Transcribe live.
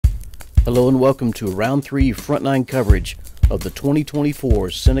Hello and welcome to Round 3 Front 9 coverage of the 2024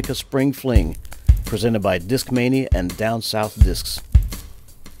 Seneca Spring Fling, presented by Discmania and Down South Discs.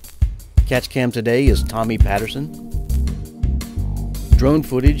 Catch cam today is Tommy Patterson. Drone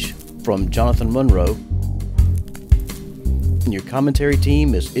footage from Jonathan Monroe. And your commentary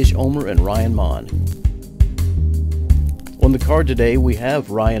team is Ulmer and Ryan Monn. On the card today we have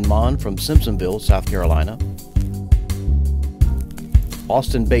Ryan Monn from Simpsonville, South Carolina.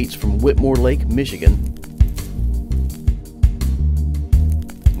 Austen Bates from Whitmore Lake, Michigan.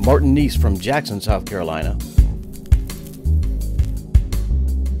 Martin Kneece from Jackson, South Carolina.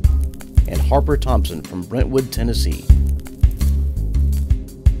 And Harper Thompson from Brentwood, Tennessee.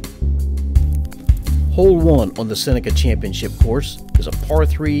 Hole 1 on the Seneca Championship course is a par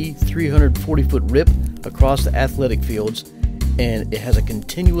 3, 340-foot rip across the athletic fields, and it has a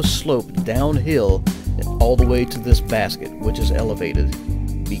continuous slope downhill all the way to this basket, which is elevated.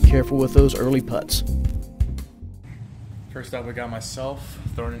 Be careful with those early putts. First up, we got myself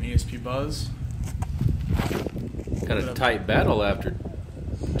throwing an ESP Buzz. Got a tight battle after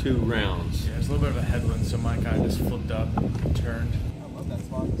 2 rounds. Yeah, there's a little bit of a headwind, so mine kind of just flipped up and turned. I love that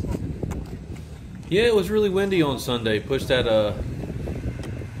spot. Yeah, it was really windy on Sunday. Pushed that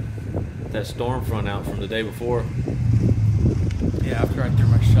storm front out from the day before. Yeah, after I threw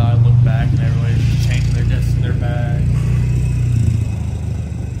my shot, I looked back and everybody was changing their discs in their bag.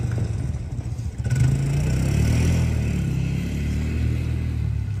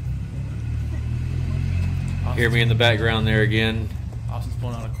 Hear me in the background there again. Austin's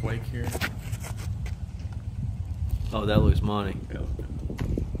pulling out a quake here. Oh, that looks money.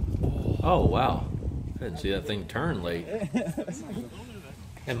 Oh, wow. I didn't see that thing turn late.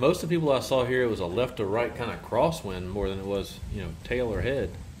 And most of the people I saw here, it was a left to right kind of crosswind more than it was, tail or head.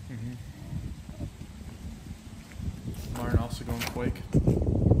 Martin also going quake.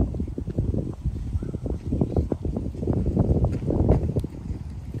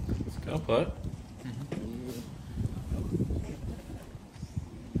 Go putt.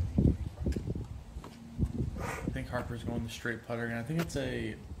 I think Harper's going the straight putter, and I think it's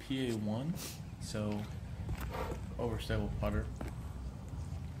a PA1, so overstable putter.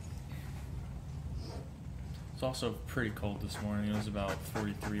 It's also pretty cold this morning. It was about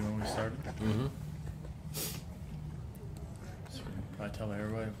 43 when we started. So you can probably tell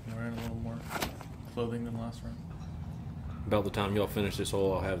everybody we're wearing a little more clothing than last round. About the time y'all finish this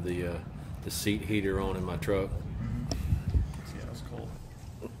hole, I'll have the seat heater on in my truck. Yeah, it was cold.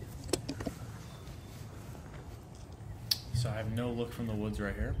 So I have no look from the woods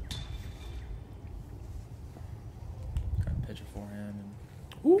right here. Kind of pitch a forehand.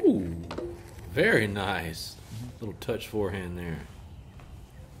 Ooh, very nice. Little touch forehand there.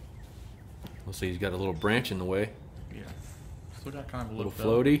 Let's see, he's got a little branch in the way. Yeah. Still got kind of a Little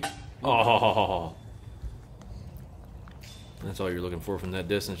floaty. floaty. Oh, that's all you're looking for from that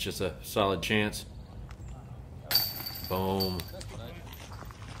distance, just a solid chance. Boom.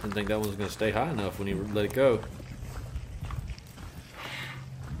 Didn't think that one was going to stay high enough when you let it go.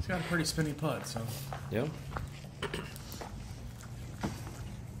 He's got a pretty spinny putt, so. Yep.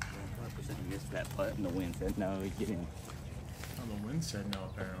 He missed that putt and the wind said no, get in. Oh, the wind said no,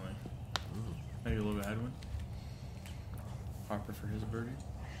 apparently. Maybe a little bit of headwind. Harper for his birdie.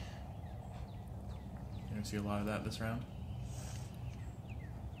 You're going to see a lot of that this round.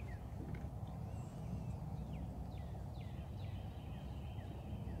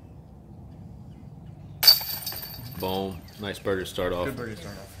 Boom. Nice birdie to start off. Good birdie to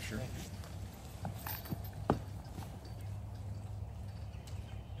start off, for sure.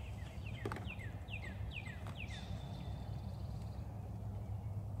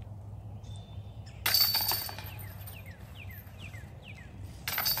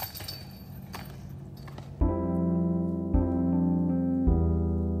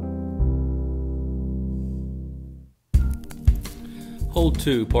 Hole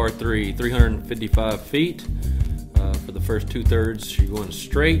 2, par 3, 355 feet. For the first 2/3, you're going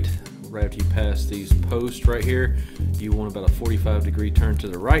straight. Right after you pass these posts right here, you want about a 45-degree turn to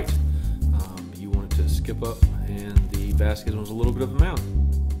the right. You want it to skip up, and the basket was a little bit of a mound.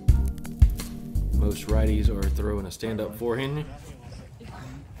 Most righties are throwing a stand-up forehand.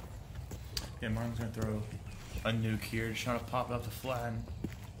 Yeah, Martin's going to throw a nuke here, just trying to pop it up the flat and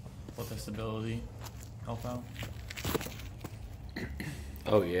let the stability help out.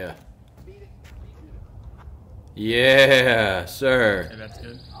 Oh, yeah. Yeah, sir. Okay, that's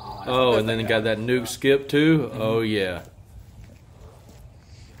good. Oh, and then he got that nuke skip, too. Oh, yeah.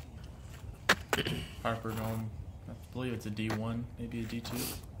 Harper going, I believe it's a D1, maybe a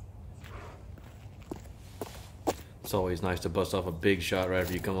D2. It's always nice to bust off a big shot right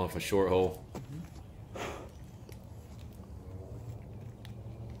after you come off a short hole.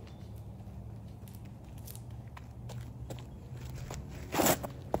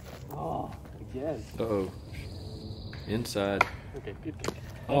 Oh, again. Uh-oh. Inside. Okay, good kick.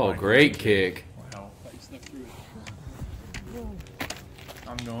 Oh, great kick. Wow. Thought you snuck through it.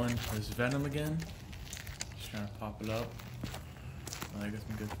 I'm going for this Venom again. Just trying to pop it up. I get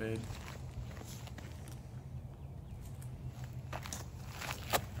some good fade.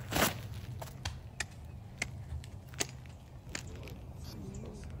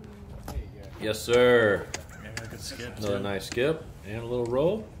 Yes, sir. Yeah, I got a good skip. Another too. nice skip and a little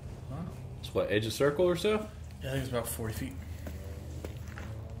roll. Huh? It's what, edge of circle or so? Yeah, I think it's about 40 feet.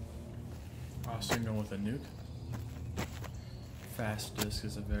 Austen going with a nuke. Fast disc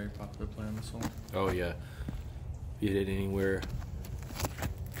is a very popular play on this hole. Oh, yeah. If you hit it anywhere,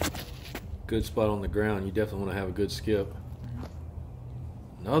 good spot on the ground, you definitely want to have a good skip.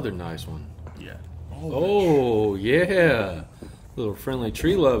 Another nice one. Yeah. Oh, yeah. Little friendly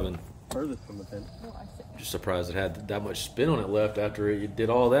tree loving. Furthest from the pin. Just surprised it had that much spin on it left after it did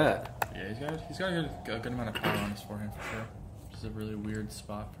all that. Yeah, he's got a good amount of power on his forehand for sure. Just a really weird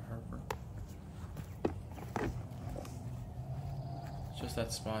spot for Harper. It's just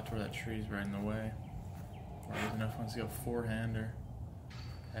that spot where that tree's right in the way. Or he doesn't know if he wants to go forehand or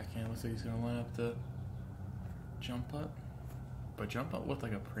backhand. Looks like he's gonna line up the jump putt. But jump putt with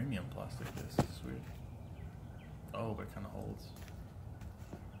like a premium plastic disc. It's weird. Oh, but it kinda holds.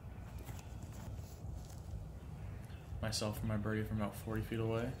 Myself and my birdie from about 40 feet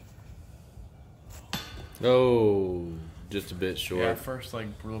away. Oh, just a bit short. Yeah, first like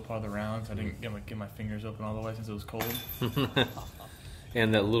real part of the rounds, I didn't get my fingers open all the way since it was cold.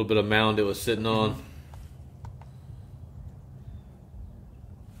 And that little bit of mound it was sitting on.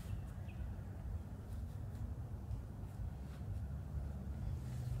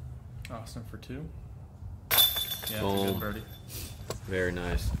 Austen for 2. Yeah, that's a Boom. good birdie. Very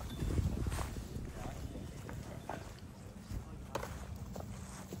nice.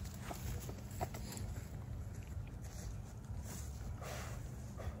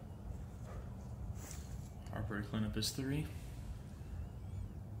 Harper to clean up his 3.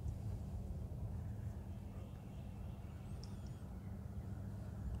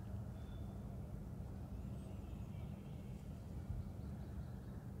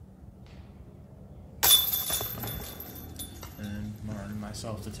 And Monn and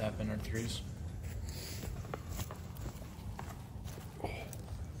myself to tap in our 3s.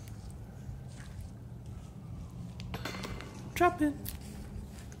 Drop in.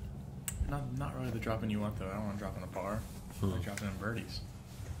 Not really the dropping you want though. I don't want to drop in a par. I like dropping in birdies.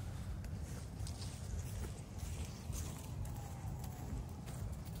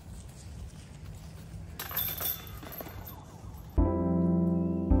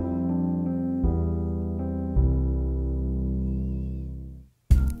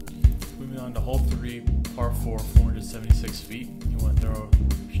 Moving on to hole 3, par 4, 476 feet. You want to throw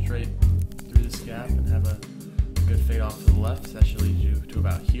straight through this gap and have a good fade off to the left. That should lead you to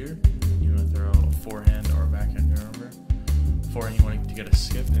about here. You want to throw a forehand or a backhand, remember? Forehand, you want to get a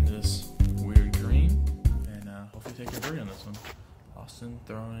skip into this weird green, and hopefully take your birdie on this one. Austen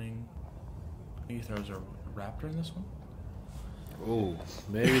throwing, I think he throws a Raptor in this one. Oh,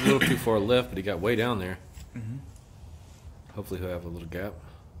 maybe a little too far left, but he got way down there. Mm-hmm. Hopefully he'll have a little gap.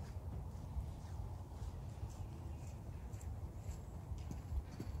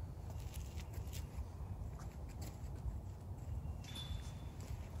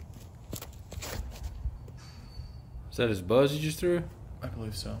 Is that his buzz he just threw? I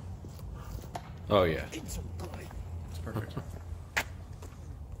believe so. Oh, yeah. It's perfect.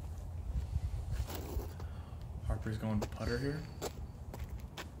 Harper's going putter here.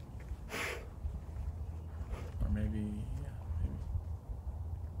 Or maybe, yeah, maybe.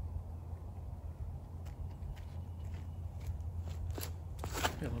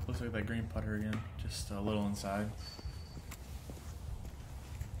 Yeah, looks like that green putter again. Just a little inside.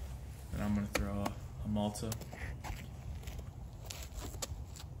 And I'm going to throw a Malta.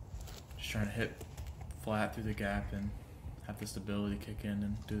 Just trying to hit flat through the gap and have the stability kick in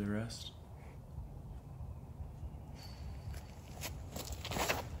and do the rest.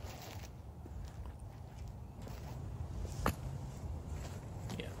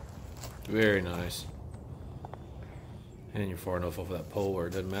 Yeah. Very nice. And you're far enough off of that pole where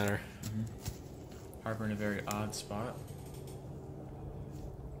it doesn't matter. Mm-hmm. Harper in a very odd spot.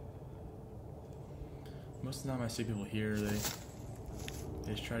 Most of the time I see people here, they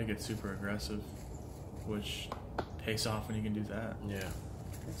just try to get super aggressive, which pays off when you can do that. Yeah.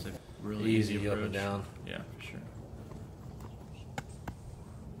 It's a really Easy easy up approach. and down. Yeah, for sure.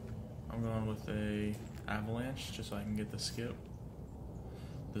 I'm going with a avalanche just so I can get the skip.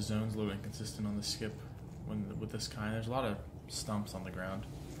 The zone's a little inconsistent on the skip with this kind. There's a lot of stumps on the ground.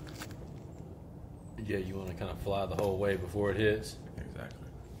 Yeah, you want to kind of fly the whole way before it hits. Exactly.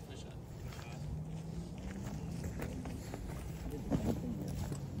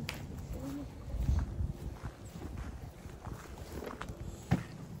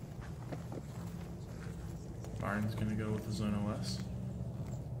 Martin's going to go with the Zone OS.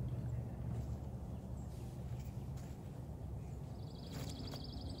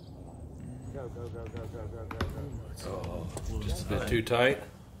 Go, go, go, go, go, go, go, go. Oh, just a bit too tight.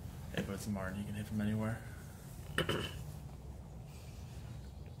 Yeah, but it's Martin. He can hit from anywhere.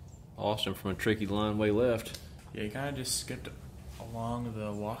 Austen from a tricky line way left. Yeah, he kind of just skipped along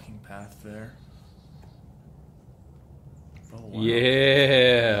the walking path there. Oh, wow.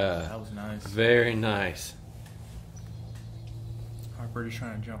 Yeah. That was nice. Very nice. Harper just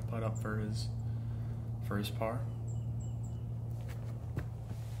trying to jump putt up for his par.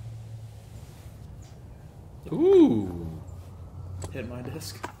 Ooh. Hit my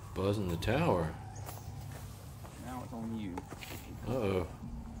disc. Buzzing the tower. Now it's on you. Uh-oh.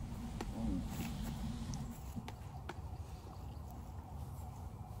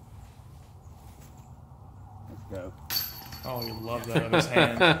 Let's go. Oh, you love that out of his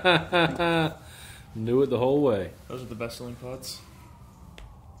hand. Knew it the whole way. Those are the best selling putts.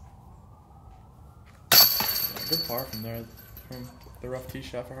 Yeah, good par from there, from the rough tee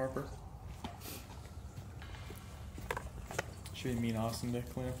shot for Harper. Should be me and Austen to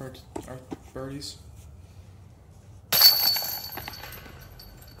clean up our birdies.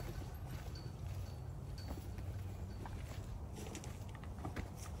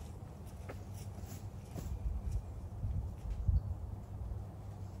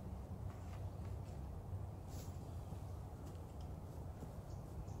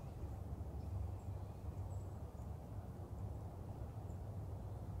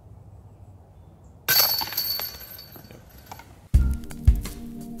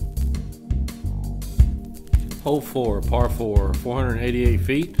 Hole 4, par 4, 488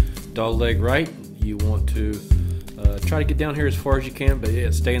 feet, dog leg right. You want to try to get down here as far as you can, but yeah,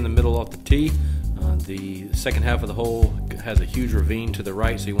 stay in the middle off the tee. The second half of the hole has a huge ravine to the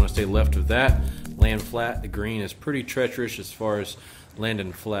right, so you want to stay left of that. Land flat. The green is pretty treacherous as far as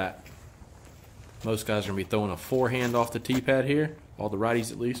landing flat. Most guys are going to be throwing a forehand off the tee pad here, all the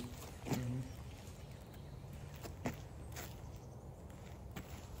righties at least.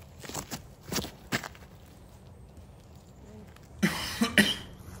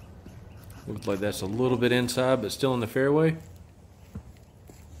 Looks like that's a little bit inside, but still in the fairway.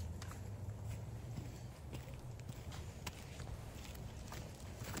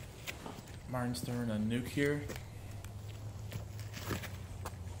 Martin's throwing a nuke here.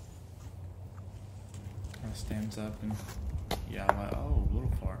 Kind of stands up and oh, a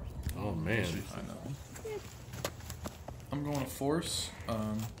little far. Oh man. Should be fine though. I'm going to force.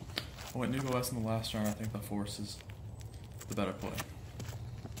 I went nuke OS in the last round. I think the force is the better play.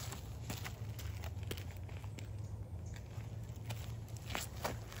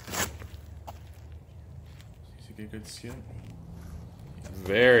 A good skip.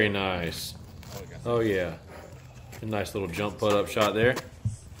 Very nice. Oh yeah. A nice little jump putt up shot there.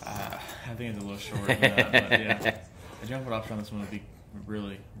 I think it's a little short for that, but yeah. A jump putt up shot on this one would be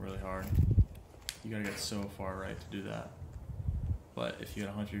really, really hard. You gotta get so far right to do that. But if you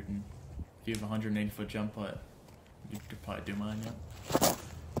had if you have a 180-foot jump putt, you could probably do mine, yeah.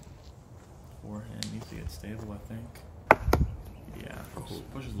 Forehand needs to get stable, I think. Yeah,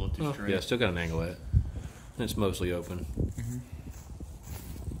 pushes a little too straight. Yeah, still got an angle at it. It's mostly open. Mm-hmm.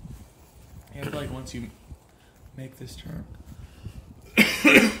 Yeah, I feel like once you make this turn.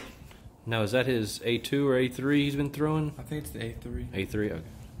 Now, is that his A2 or A3 he's been throwing? I think it's the A3. A3,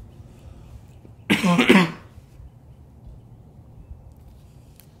 okay.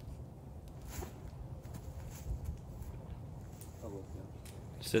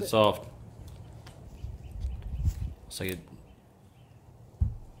 Sit soft. Looks like it.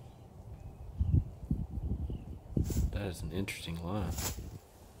 That is an interesting line.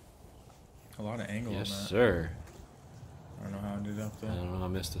 A lot of angle Yes, on that. sir. I don't know how I did up I there. don't know. I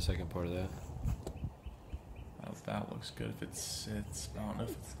missed the second part of that. Oh, that looks good if it sits. I don't know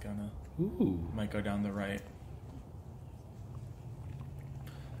if it's gonna. Ooh. Might go down the right.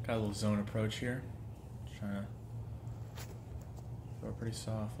 Got a little zone approach here. Just trying to throw pretty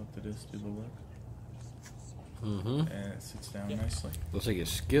soft. Let the disc do the work. Mm-hmm. And it sits down nicely. Looks like it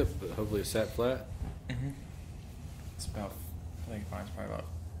skipped, but hopefully it sat flat. Mm-hmm. It's about, I think mine's probably about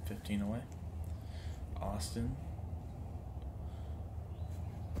 15 away. Austen.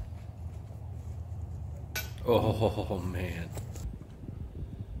 Oh, man.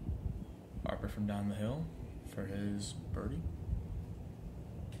 Harper from down the hill for his birdie.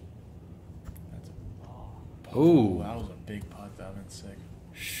 That's a, Ooh. that was a big putt. That went sick.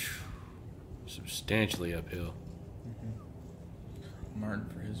 Substantially uphill. Martin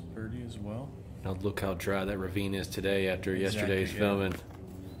for his birdie as well. Now look how dry that ravine is today after yesterday's yeah. filming.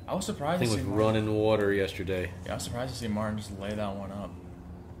 I was surprised I think to it see was Martin. running water yesterday. Yeah, I was surprised to see Martin just lay that one up.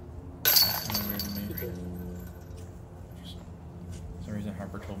 That's kind of weird to me. For some reason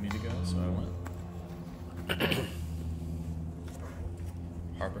Harper told me to go, so I went.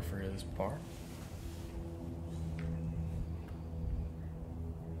 Harper for his par.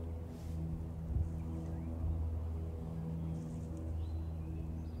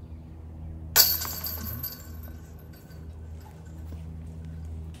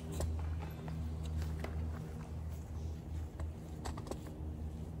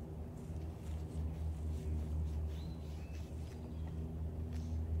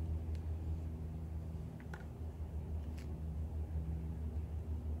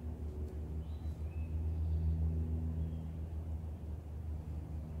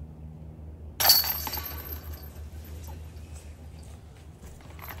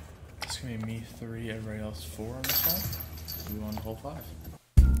 It's gonna be me 3, everybody else 4 on this one. We won the whole 5.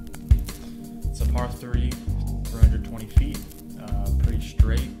 It's a par 3, 320 feet, pretty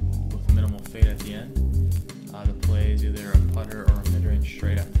straight with minimal fade at the end. The play is either a putter or a mid-range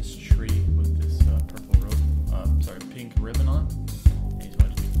straight at this tree with this purple rope, pink ribbon on. And he's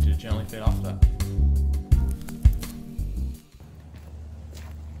going to gently fade off that.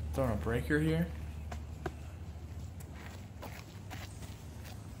 Throwing a breaker here.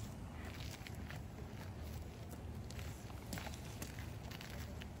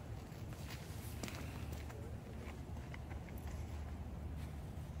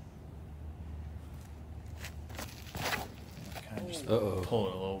 Uh-oh. Pull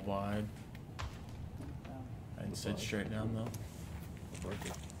it a little wide. And sit straight down though.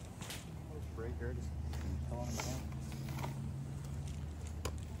 Breaker, just telling him down.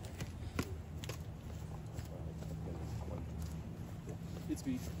 It's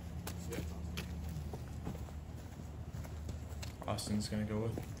me. Austin's gonna go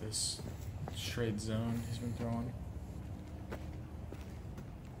with this straight zone he's been throwing.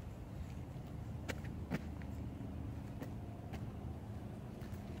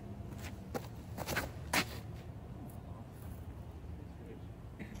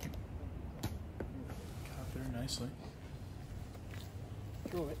 Got there nicely.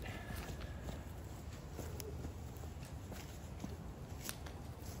 Throw it.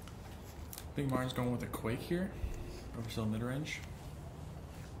 I think Martin's going with a quake here. Over still mid range.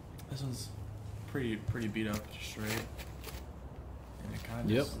 This one's pretty beat up, just straight. And it kind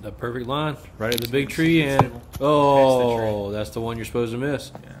of Yep, that perfect line. Right at the big tree, and oh, that's the one you're supposed to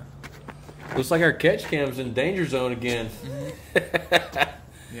miss. Yeah. Looks like our catch cam's in danger zone again.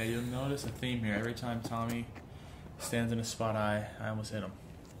 Yeah, you'll notice a theme here. Every time Tommy stands in a spot, I almost hit him.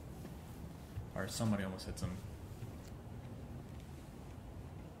 Or somebody almost hits him.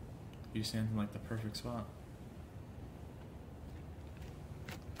 You stand in like the perfect spot.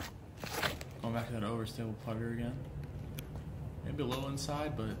 Going back to that overstable putter again. Maybe a little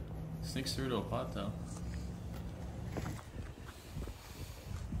inside, but sneaks through to a putt though.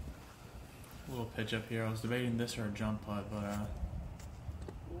 A little pitch up here. I was debating this or a jump putt, but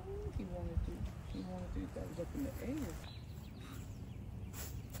He wanted to that was up in the air.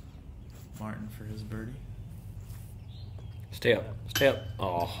 Martin for his birdie. Stay up, stay up.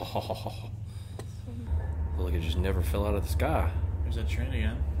 Oh, look like it just never fell out of the sky. There's that train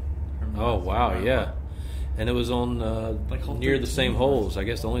again. Oh wow, yeah. And it was on Like hole near the 13. same holes. I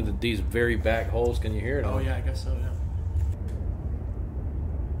guess only these very back holes can you hear it Oh on. yeah, I guess so, yeah.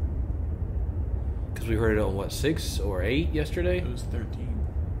 Because we heard it on what, 6 or 8 yesterday? It was 13.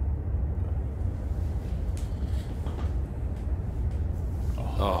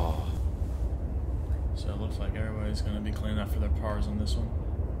 Oh, So it looks like everybody's going to be cleaning up for their pars on this one.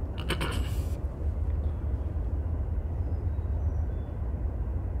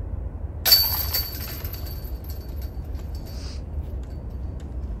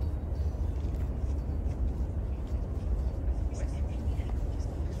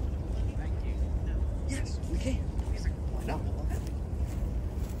 Yes, we can. No.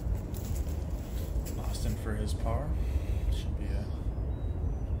 Austen for his par. Should be a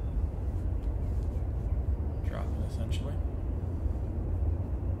dropping essentially.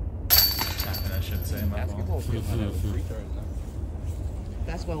 Tapping, I should say, my ball. Basketball's getting like that for free throws now.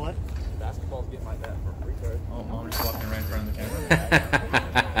 Basketball what? Basketball's getting like that for free throws. Oh, Mom just walking right in front of the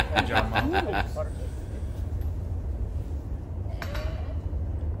camera. Good job, Mom.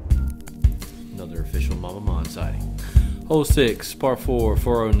 Hole 6, par 4,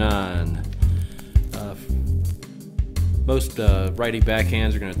 409. Most righty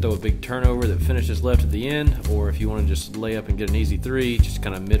backhands are going to throw a big turnover that finishes left at the end, or if you want to just lay up and get an easy 3, just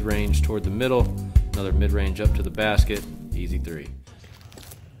kind of mid-range toward the middle, another mid-range up to the basket, easy 3.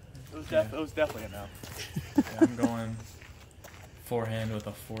 It was definitely enough. Yeah, I'm going forehand with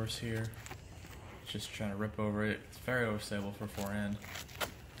a force here. Just trying to rip over it. It's very overstable for forehand.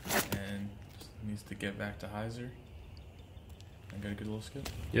 And just needs to get back to hyzer. And get a good little skip.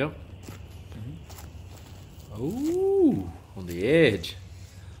 Yep. Ooh, on the edge.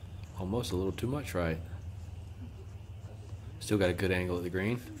 Almost a little too much right. Still got a good angle at the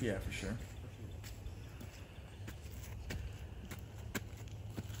green. Yeah, for sure.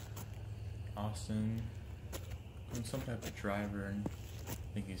 Austen doing some type of driver, and I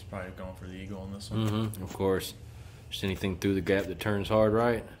think he's probably going for the eagle on this one. Of course. Just anything through the gap that turns hard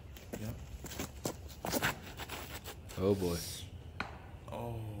right. Yep. Oh boy.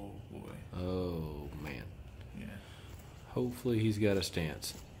 Oh boy. Oh man. Yeah. Hopefully he's got a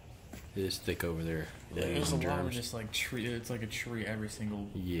stance. It is thick over there. Yeah, ladies there's a and lot of germs. just like tree. It's like a tree every single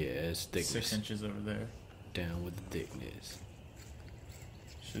Yeah, it's thickness. 6 inches over there. Down with the thickness.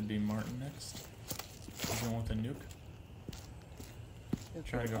 Should be Martin next. He's going with a nuke.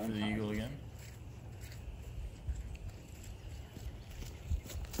 Try to go for the eagle again.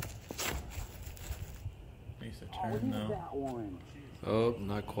 Needs to turn though. Oh,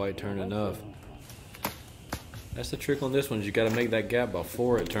 not quite turned enough. That's the trick on this one. Is you got to make that gap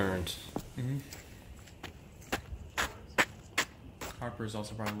before it turns. Harper's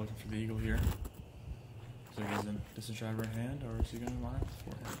also probably looking for the eagle here. So he does a driver in hand, or is he going to line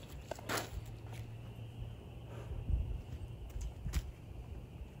with forehand?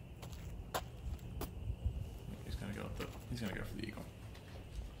 He's gonna go for the eagle.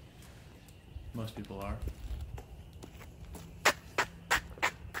 Most people are.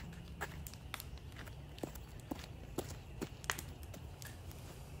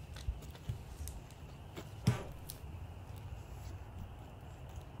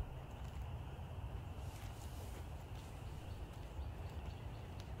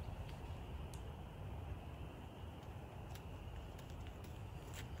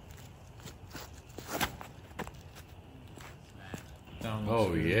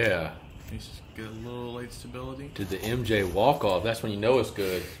 Oh yeah. He's just get a little late stability. Did the MJ walk off? That's when you know it's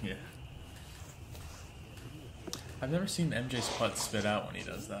good. Yeah. I've never seen MJ's putt spit out when he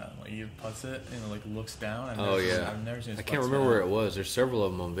does that. Like he putts it and it like looks down. I've never seen his I putt can't spit remember out. where it was. There's several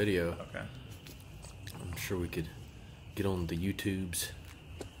of them on video. Okay. I'm sure we could get on the YouTubes.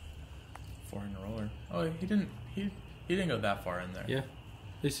 Forehand roller. Oh, he didn't. He didn't go that far in there. Yeah.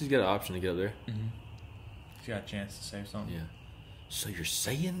 At least he's got an option to get up there. He's got a chance to save something. Yeah. So you're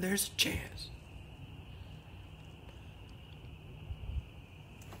saying there's a chance?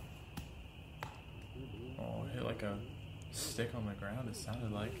 Oh, hit like a stick on the ground. It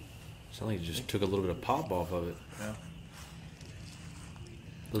sounded like. Sounded like he just took a little bit of pop off of it. Yeah.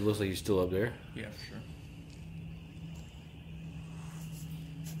 It looks like he's still up there. Yeah, for sure.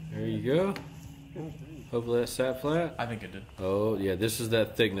 There you go. Hopefully that sat flat. I think it did. Oh, yeah, this is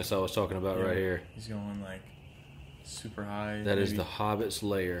that thickness I was talking about right here. He's going like super high. That is maybe the Hobbit's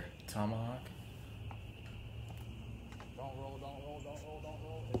lair. tomahawk. Don't roll.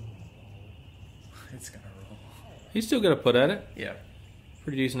 It's gonna roll. He's still got to put at it. Yeah.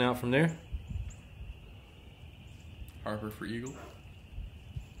 Pretty decent out from there. Harper for eagle.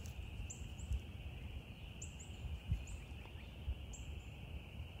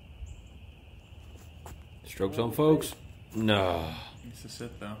 Strokes on, folks. No. Needs to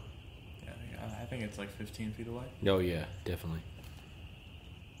sit though. Yeah, I think it's like 15 feet away. Oh, yeah, definitely.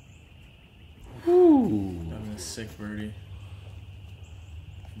 Woo. Having a sick birdie.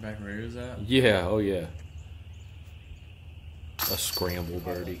 Back where he was at. Yeah, oh, yeah. A scramble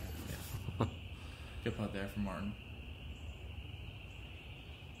birdie. Good putt there from Martin.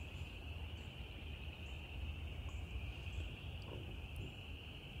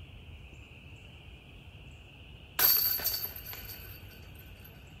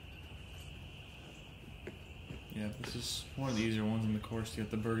 Yeah, this is one of the easier ones in the course to get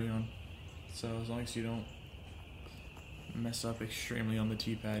the birdie on. So as long as you don't mess up extremely on the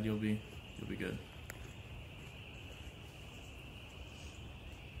tee pad, you'll be good.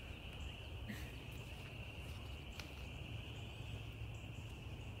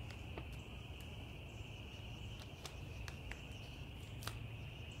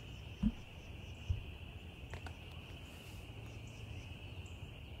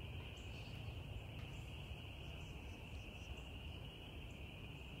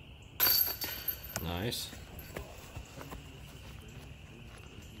 Nice.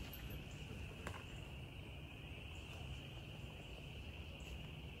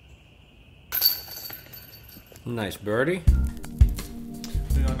 Nice birdie.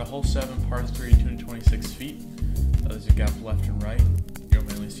 Moving on to hole 7, par 3, 226 feet. There's a gap left and right. You'll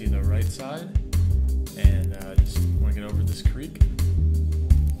mainly see the right side. And just want to get over this creek.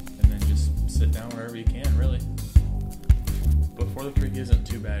 And then just sit down wherever you can, really. Before the creek isn't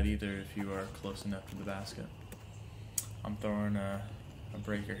too bad either if you are close enough to the basket. I'm throwing a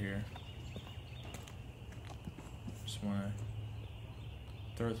breaker here. Just want to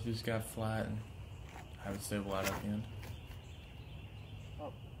throw it through this guy flat and have it stable out at the end.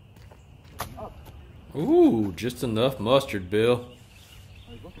 Ooh, just enough mustard, Bill.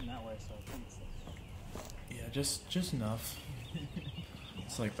 I was looking that way, so I think so. Yeah, just enough.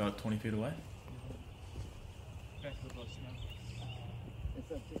 It's like about 20 feet away. That's the bus now.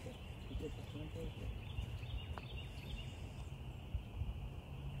 It's a ticket.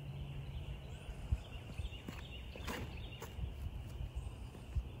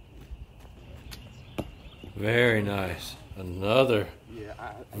 Very nice. Another.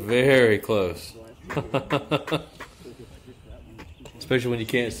 Very close. Especially when you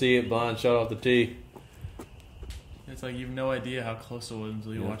can't see it. Bond shot off the tee. It's like you have no idea how close it was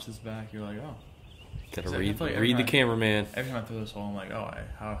until you watch this back. You're like, oh. Gotta So I read, feel like read the cameraman. Every time I throw this hole, I'm like, oh,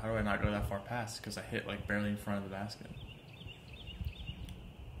 how do I not go that far past? Because I hit like barely in front of the basket.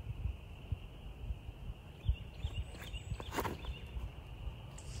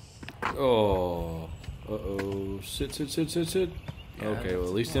 Oh. Uh-oh. Sit. Yeah, Okay, well,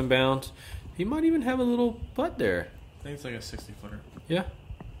 at least inbounds. He might even have a little putt there. I think it's like a 60-footer. Yeah.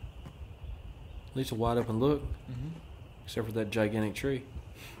 At least a wide open look. Mm-hmm. Except for that gigantic tree.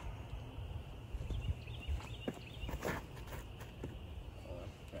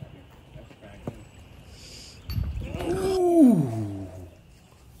 Ooh.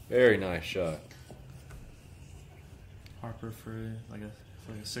 Very nice shot. Harper for like a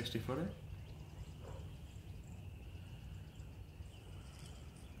 60-footer.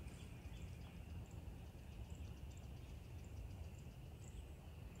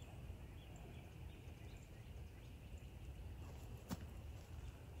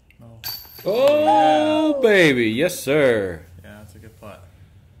 Oh, yeah. Baby. Yes, sir. Yeah, that's a good putt.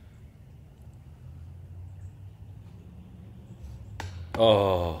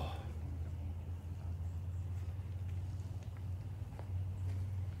 Oh.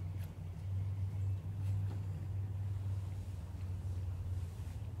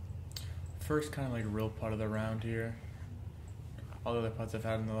 First kind of like real putt of the round here. All the other putts I've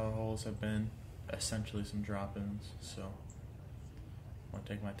had in the other holes have been essentially some drop-ins, so I want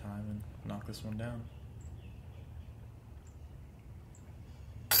to take my time and knock this one down.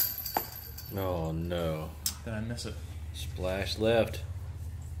 Oh, no. Did I miss it? Splash left.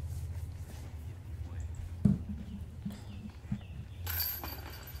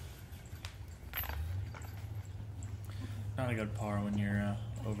 Not a good par when you're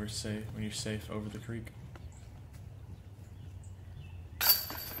safe over the creek.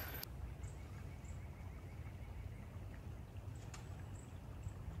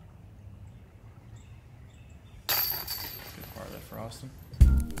 Good par there for Austen.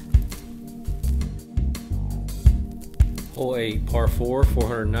 Hole 8, par 4,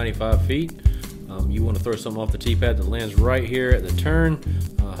 495 feet. You want to throw something off the tee pad that lands right here at the turn.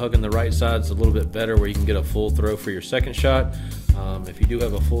 Hugging the right side is a little bit better where you can get a full throw for your second shot. If you do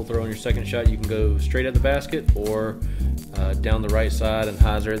have a full throw on your second shot, you can go straight at the basket or down the right side and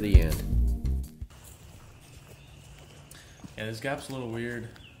hyzer at the end. Yeah, this gap's a little weird.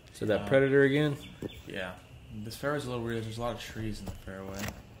 So that Predator again? Yeah. This fairway's a little weird. There's a lot of trees in the fairway.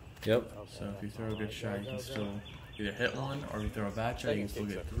 Yep. So if you throw a good shot, you can still either hit one, or if you throw a bad shot, you can still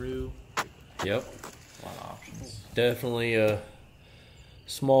get through. Yep. A lot of options. Definitely a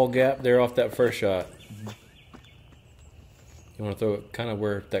small gap there off that first shot. Mm-hmm. You want to throw it kind of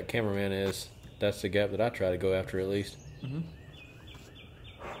where that cameraman is. That's the gap that I try to go after at least. Mm-hmm.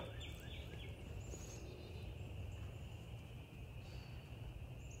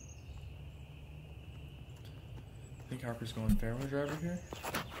 I think Harper's going fairway driver here.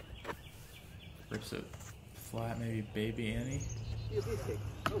 Rips it flat, maybe baby Annie.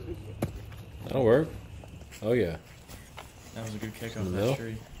 That'll work. Oh yeah. That was a good kick off In the that middle.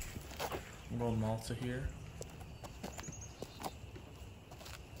 tree. I'm going Malta here.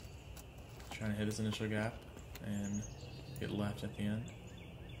 Trying to hit his initial gap and get left at the end.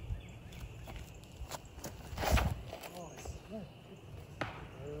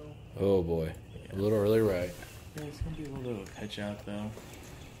 Oh boy. A little early right. Yeah, it's gonna be a little bit of a pitch out though.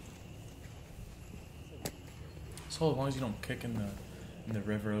 So as long as you don't kick in the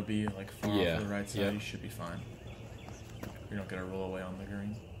river, it'll be like far Yeah, off to the right side. yeah. You should be fine. You're not gonna roll away on the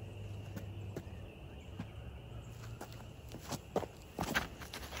green.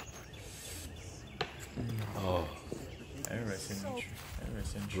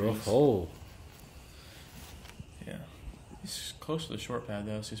 Just in trees. Rough hole. Yeah. He's close to the short pad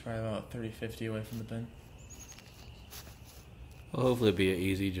though, so he's probably about 30-50 away from the pin. Well, hopefully it'll be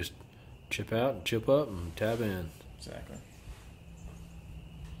easy. Just chip out and chip up and tab in. Exactly.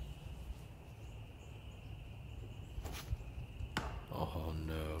 Oh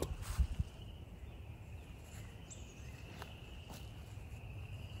no.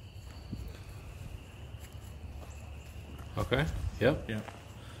 Okay. Yep. Yep.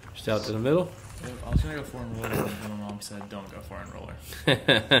 Just out to the middle. Yep. I was gonna go for and roller, but my mom said don't go for and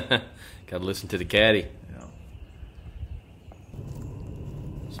roller. Gotta listen to the caddy. Yeah.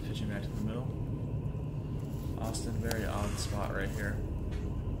 Just pitching back to the middle. Austen, very odd spot right here.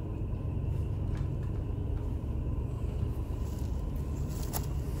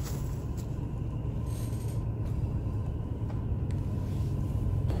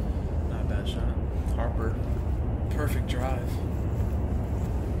 Not a bad shot. Harper, perfect drive.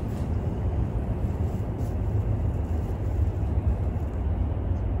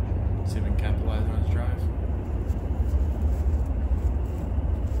 See if we can capitalize on his drive.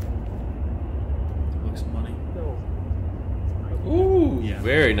 Looks money. Ooh, Yeah.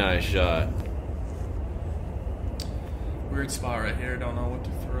 very nice shot. Weird spot right here. Don't know what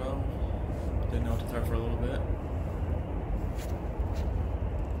to throw. Didn't know what to throw for a little bit.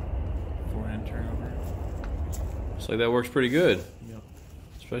 Forehand turnover. Looks like that works pretty good, Yep.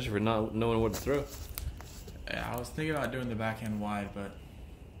 especially for not knowing what to throw. Yeah, I was thinking about doing the backhand wide, but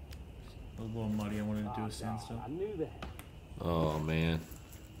it was a little muddy. I wanted to do a standstill. I knew that. Oh man.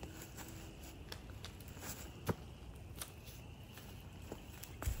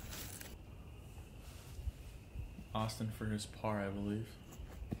 Austen for his par, I believe.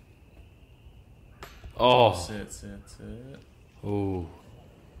 Oh. Sit. Ooh.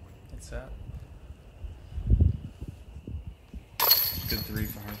 What's that? Good 3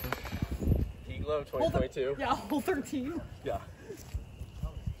 for Harper. Heat Glow 2022. Yeah, hole 13. Yeah.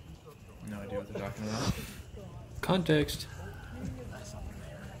 No idea what they're talking about. Context.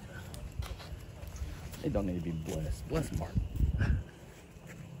 They don't need to be blessed. Bless Mark.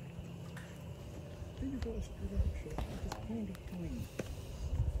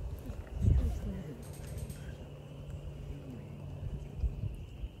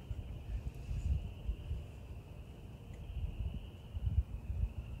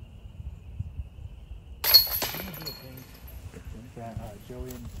 Joey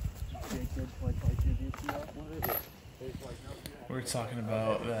and Jake did 2022 DCL. What is it? We were talking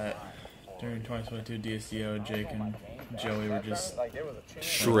about that during 2022 DSDO, Jake and Joey were just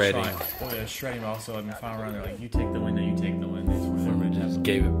Shredding. shredding. Also, in the final round, they're like, "You take the win, then you take the win." They just wanted everybody to have Just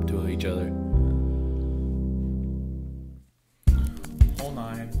gave it to each other. Hole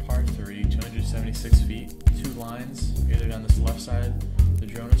 9, par 3, 276 feet, 2 lines. Either down this left side, the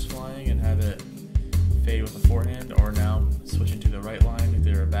drone is flying, and have it fade with a forehand, or now switching to the right line,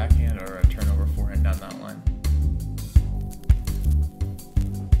 either a backhand or a turnover forehand down that line.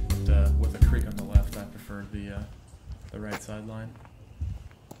 But, with a creek on the left, I prefer the right side line.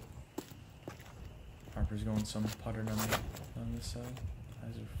 Harper's going some putter on this side.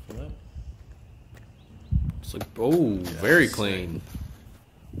 Eyes are flip. It's like, oh, very clean.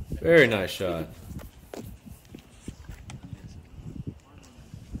 Very nice shot.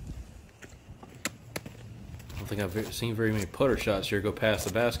 I don't think I've seen very many putter shots here go past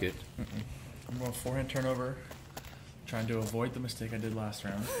the basket. I'm going forehand turnover, trying to avoid the mistake I did last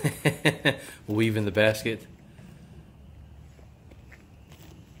round. Weave in the basket.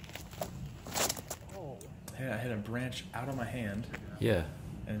 Hey, I hit a branch out of my hand, Yeah,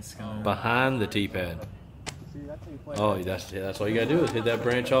 and it's gonna. behind the tee pad. See, that's how you play. Oh, that's all you gotta do is hit that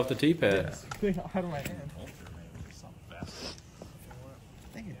branch off the tee pad. Out of my hand.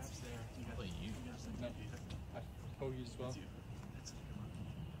 Oh, you as well.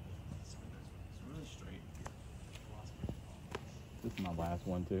 This is my last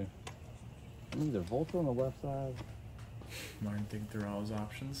one too. I mean, the Vulture on the left side. Martin thinking through all his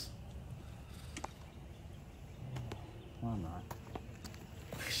options. Why not?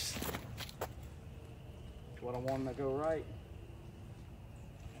 What I wanted to go right.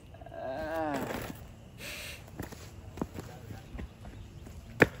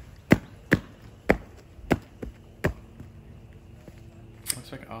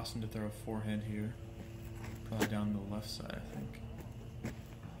 Looks like Austen to throw a forehand here. Probably down the left side, I think.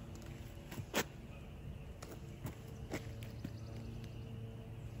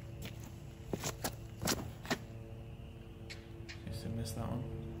 Just missed that one.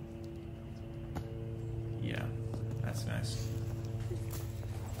 Yeah, that's nice.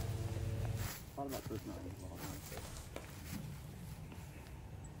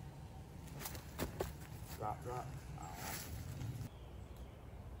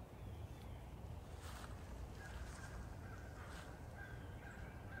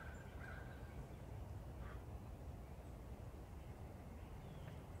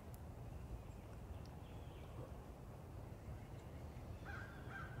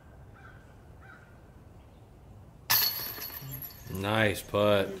 Nice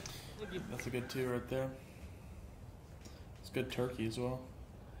putt. That's a good 2 right there. It's good turkey as well.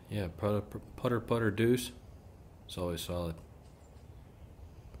 Yeah, putter deuce. It's always solid.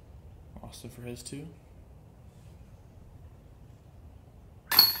 Austen for his 2.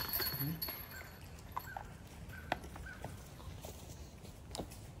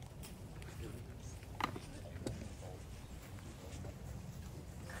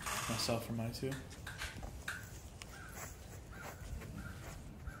 Myself for my 2.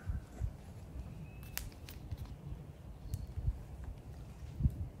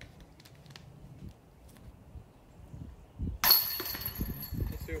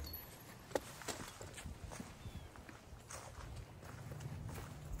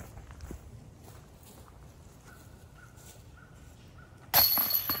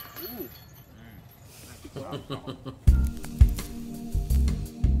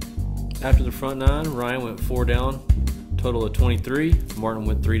 After the front 9, Ryan went 4 down, total of 23. Martin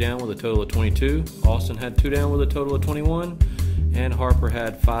went 3 down with a total of 22. Austen had 2 down with a total of 21. And Harper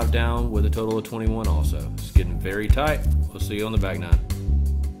had 5 down with a total of 21 also. It's getting very tight. We'll see you on the back 9.